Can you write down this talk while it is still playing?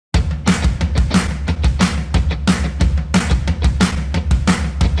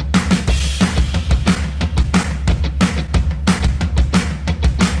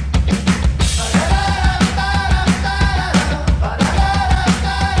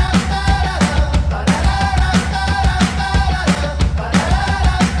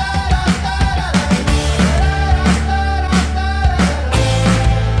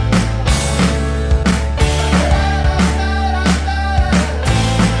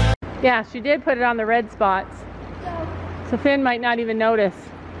Yeah, she did put it on the red spots. So Finn might not even notice.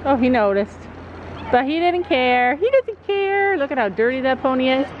 Oh, he noticed. But he didn't care. He doesn't care. Look at how dirty that pony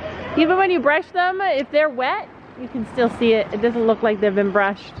is. Even when you brush them, if they're wet, you can still see it. It doesn't look like they've been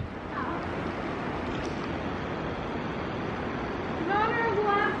brushed.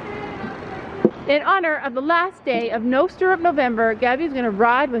 In honor of the last day of No Stirrup November, Gabby's going to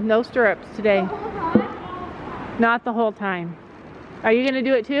ride with no stirrups today. Not the whole time. Are you going to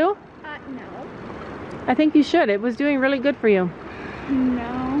do it too? No. I think you should. It was doing really good for you.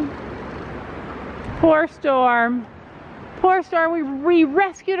 No. Poor Storm. Poor Storm. We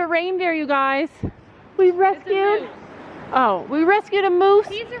rescued a reindeer, you guys. We rescued... Oh, we rescued a moose.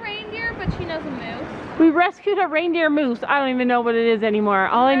 She's a reindeer, but she knows a moose. We rescued a reindeer moose. I don't even know what it is anymore.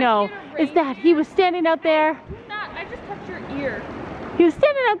 All I know is that he was standing out there. I just touched your ear. He was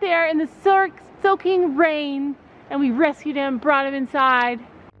standing out there in the soaking rain, and we rescued him, brought him inside.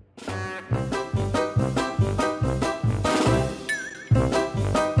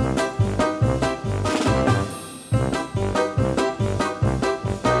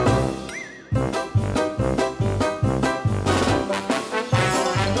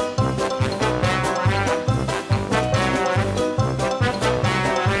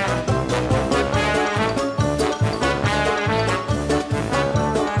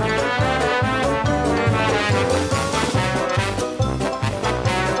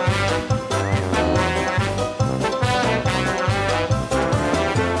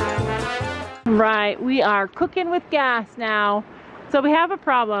 Right, we are cooking with gas now. So we have a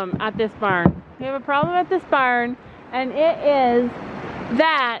problem at this barn. We have a problem at this barn, and it is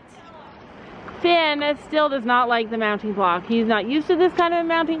that Finn still does not like the mounting block. He's not used to this kind of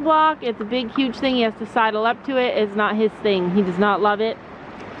mounting block. It's a big, huge thing. He has to sidle up to it. It's not his thing. He does not love it.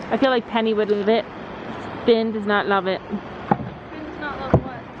 I feel like Penny would love it. Finn does not love it. Finn does not love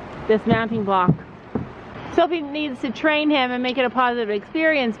what? This mounting block. Sophie needs to train him and make it a positive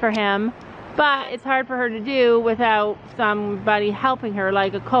experience for him. But it's hard for her to do without somebody helping her,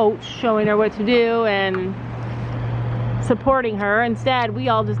 like a coach showing her what to do and supporting her. Instead, we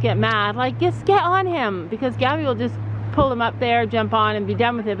all just get mad, like, just get on him, because Gabby will just pull him up there, jump on, and be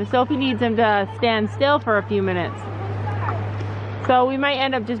done with it. But Sophie needs him to stand still for a few minutes. So we might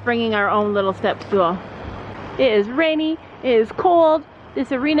end up just bringing our own little step stool. It is rainy, it is cold.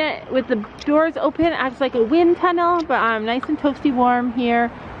 This arena with the doors open acts like a wind tunnel, but I'm nice and toasty warm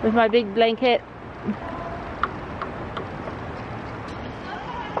here with my big blanket.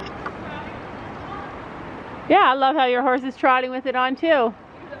 Yeah, I love how your horse is trotting with it on too.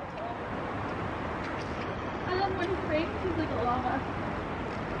 I love when he breaks, he's like a llama.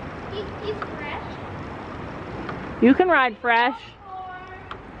 He's fresh. You can ride fresh.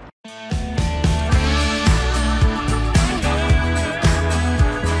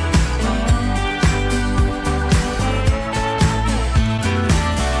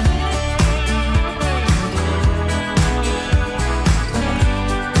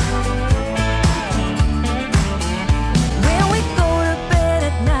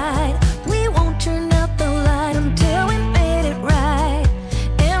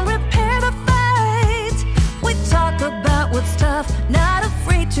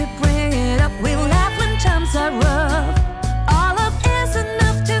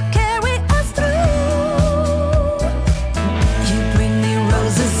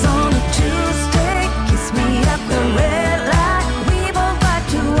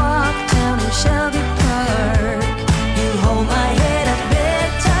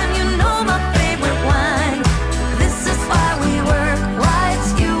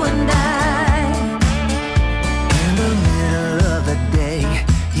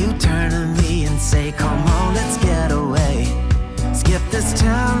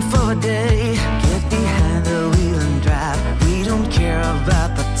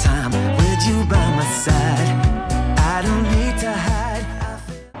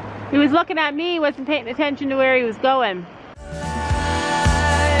 He was looking at me, wasn't paying attention to where he was going.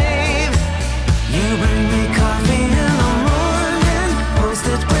 You bring me coffee in the morning,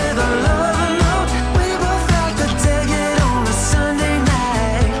 posted with a love note. We both like to take it on a Sunday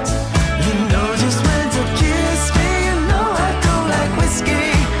night. You know just when to kiss me, you know I go like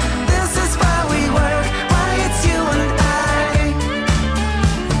whiskey. This is why we work, why it's you and I.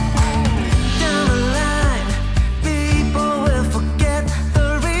 Down the line, people will forget the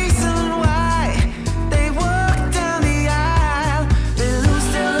reason why they walk down the aisle. They lose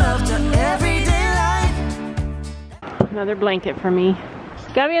their love to everyday life. Another blanket for me.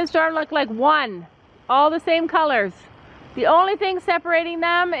 Gabby and Storm look like one. All the same colors. The only thing separating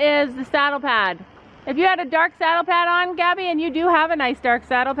them is the saddle pad. If you had a dark saddle pad on, Gabby, and you do have a nice dark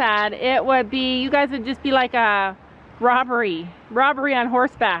saddle pad, it would be, you guys would just be like a robbery on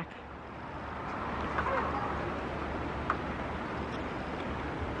horseback.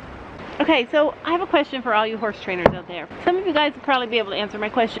 Okay, so I have a question for all you horse trainers out there. Some of you guys will probably be able to answer my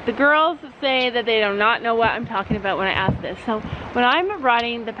question. The girls say that they do not know what I'm talking about when I ask this. So when I'm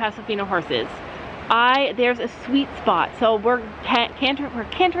riding the Pasofino horses, there's a sweet spot. So we're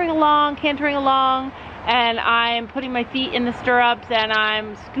cantering along, and I'm putting my feet in the stirrups and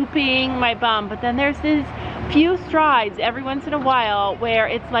I'm scooping my bum. But then there's these few strides every once in a while where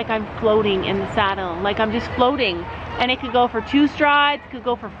it's like I'm floating in the saddle, like I'm just floating. And it could go for 2 strides, could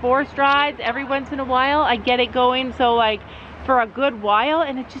go for 4 strides. Every once in a while, I get it going, so like for a good while,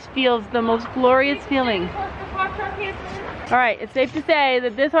 and it just feels the most glorious feeling. All right, it's safe to say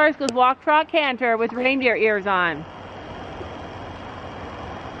that this horse goes walk, trot, canter with reindeer ears on.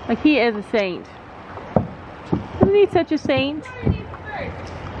 Like, he is a saint. Isn't he such a saint?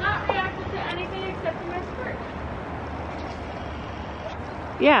 Not reacted to anything except for my skirt.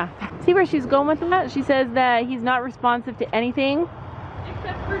 Yeah. See where she's going with that? She says that he's not responsive to anything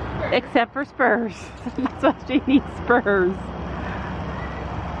except for spurs. That's why she needs spurs.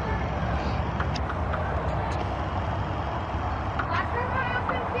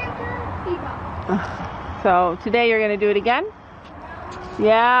 So today you're going to do it again?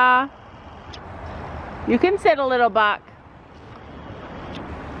 Yeah. You can sit a little buck.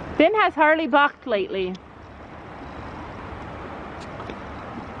 Finn has hardly bucked lately.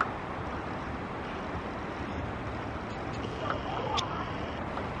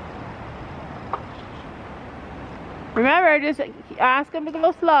 Remember, just ask him to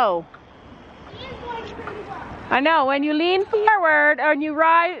go slow. I know, when you lean forward or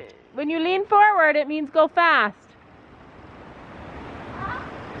when you lean forward, it means go fast.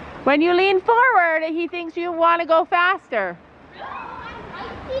 When you lean forward, he thinks you want to go faster.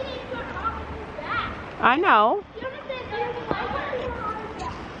 I know.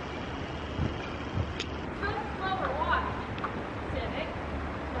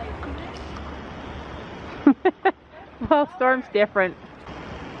 Well, Storm's different.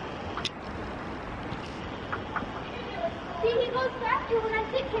 See, he goes faster when I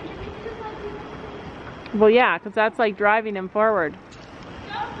sit him. Well, yeah, because that's like driving him forward.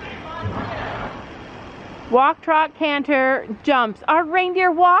 Walk, trot, canter, jumps. Our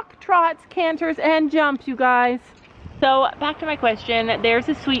reindeer walk, trots, canters, and jumps, you guys. So back to my question, there's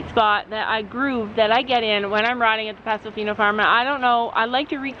a sweet spot that I groove that I get in when I'm riding at the Pasofino farm, and I don't know, I like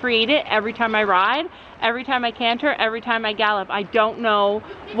to recreate it every time I ride, every time I canter, every time I gallop. I don't know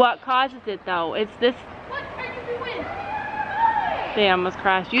what causes it though. It's this. What are you doing? They almost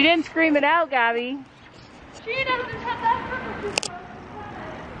crashed. You didn't scream it out, Gabby. She doesn't have that purpose.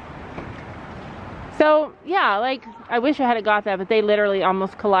 So yeah, like I wish I had got that, but they literally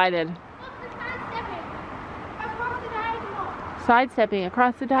almost collided. Sidestepping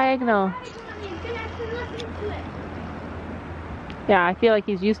across the diagonal. Yeah, I feel like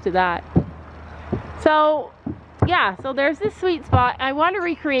he's used to that. So, yeah, so there's this sweet spot. I want to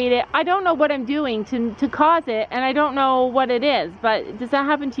recreate it. I don't know what I'm doing to cause it, and I don't know what it is. But does that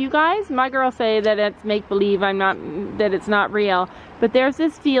happen to you guys? My girls say that it's make-believe, that it's not real. But there's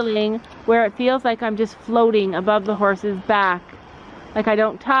this feeling where it feels like I'm just floating above the horse's back. Like I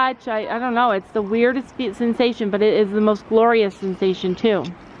don't touch, I don't know, it's the weirdest sensation, but it is the most glorious sensation too.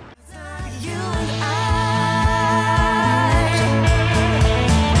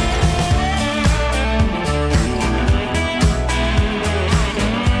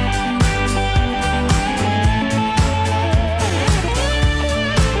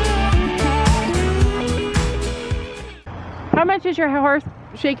 How much is your horse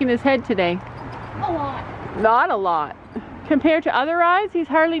shaking his head today? A lot. Not a lot. Compared to other rides, he's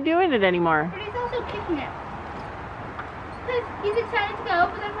hardly doing it anymore. But he's also kicking it. Because he's excited to go,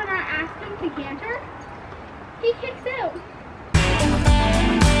 but then when I ask him to canter, he kicks out.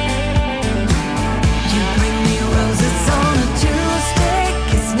 You bring me roses on a Tuesday,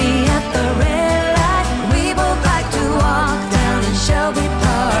 kiss me at the red light. We both like to walk down in Shelby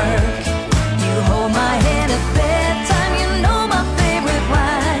Park. You hold my hand at bedtime, you know my favorite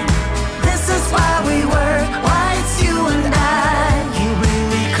wine. This is why we work, why it's you and I. You bring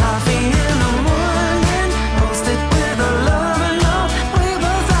me coffee in the morning, roasted with a love note. We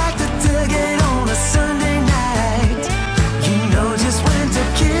both like to dig it on a Sunday night. You know just when to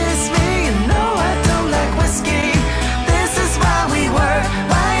kiss me, you know I don't like whiskey.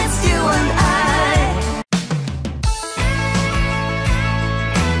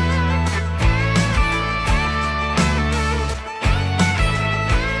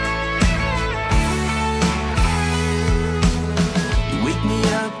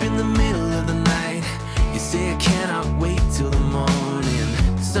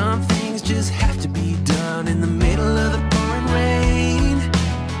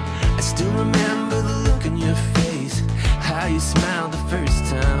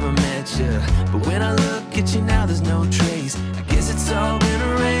 when I look at you now, there's no trace. I guess it's all been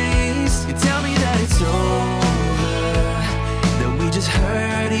erased. You tell me that it's over, that we just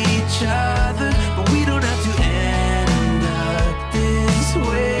hurt each other, but we don't have to end up this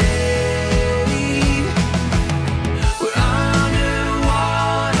way. We're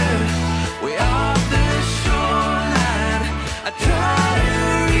underwater, way off the shoreline. I try to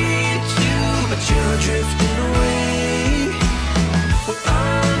reach you, but you're drifting away. We're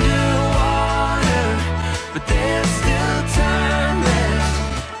underwater, but there's still time left.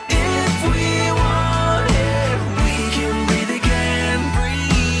 If we want it, we can breathe again,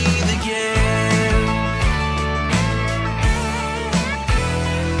 breathe again.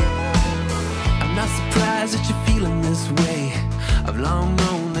 I'm not surprised that you're feeling this way. I've long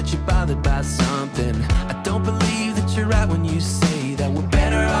known that you're bothered by something. I don't believe that you're right when you say that we're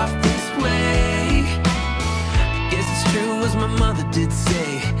better off this way. I guess it's true as my mother did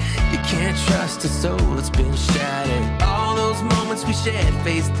say, you can't trust a soul that's been shattered. All those moments we shared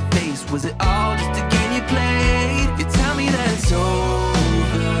face to face, was it all just a game you played? You tell me that it's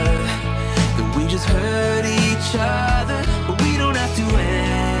over, that we just hurt each other, but we don't have to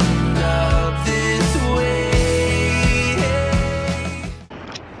end up this way.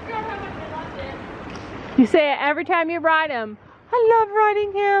 You say it every time you ride him. I love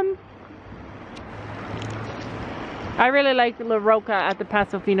riding him. I really like La Roca at the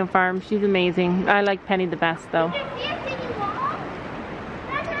Pasofino farm. She's amazing. I like Penny the best though.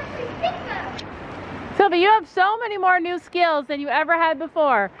 Sylvia, you have so many more new skills than you ever had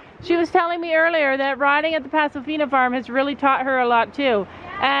before. She was telling me earlier that riding at the Pasofino farm has really taught her a lot too.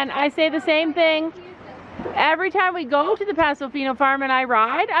 And I say the same thing. Every time we go to the Pasofino farm and I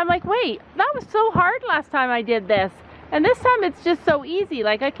ride, I'm like, wait, that was so hard last time I did this. And this time it's just so easy.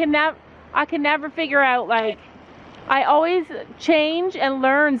 Like I can never figure out, like, I always change and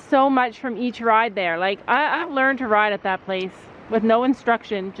learn so much from each ride there. Like I've learned to ride at that place with no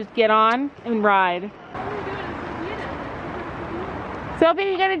instruction. Just get on and ride. Sophie,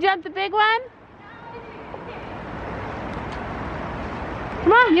 you gonna jump the big one?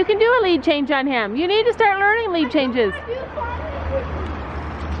 Come on, you can do a lead change on him. You need to start learning lead changes.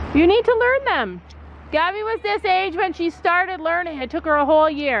 You need to learn them. Gabby was this age when she started learning. It took her a whole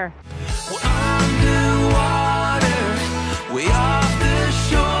year. We're underwater, way off the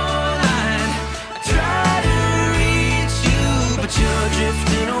shoreline. I try to reach you, but you're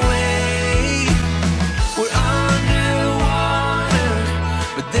drifting away. We're underwater,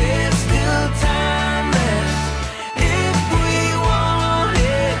 but there's still time left. If we want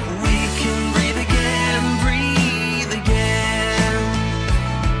it, we can breathe again, breathe again.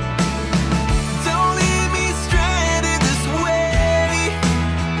 Don't leave me stranded this way.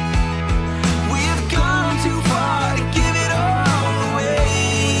 We've gone too far to give it all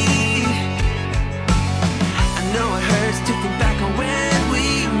away. I know it hurts to think back on when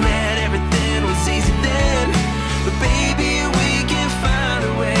we met. Everything was easy then, but baby, we can find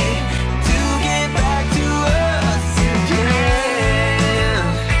a way to get back to us again.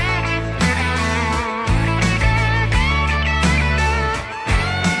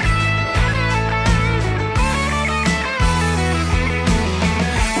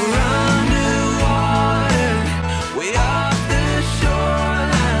 We're underwater, way off the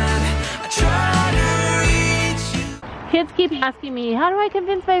shoreline. I try to reach you. Kids keep asking me, how do I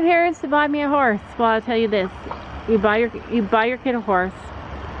convince my parents to buy me a horse? Well, I'll tell you this. You buy your kid a horse.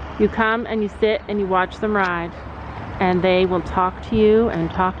 You come and you sit and you watch them ride. And they will talk to you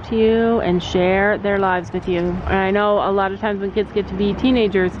and share their lives with you. And I know a lot of times when kids get to be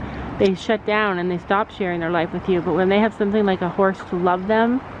teenagers, they shut down and they stop sharing their life with you. But when they have something like a horse to love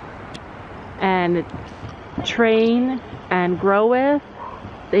them and train and grow with,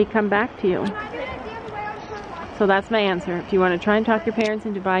 they come back to you. So that's my answer. If you want to try and talk your parents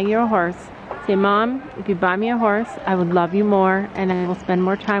into buying you a horse, say, Mom, if you buy me a horse, I would love you more and I will spend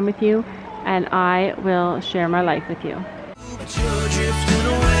more time with you and I will share my life with you. But you're drifting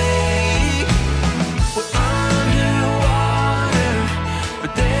away. We're underwater,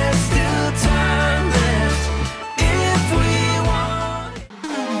 but there's still time left. If we want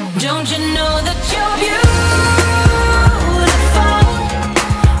it. Don't you know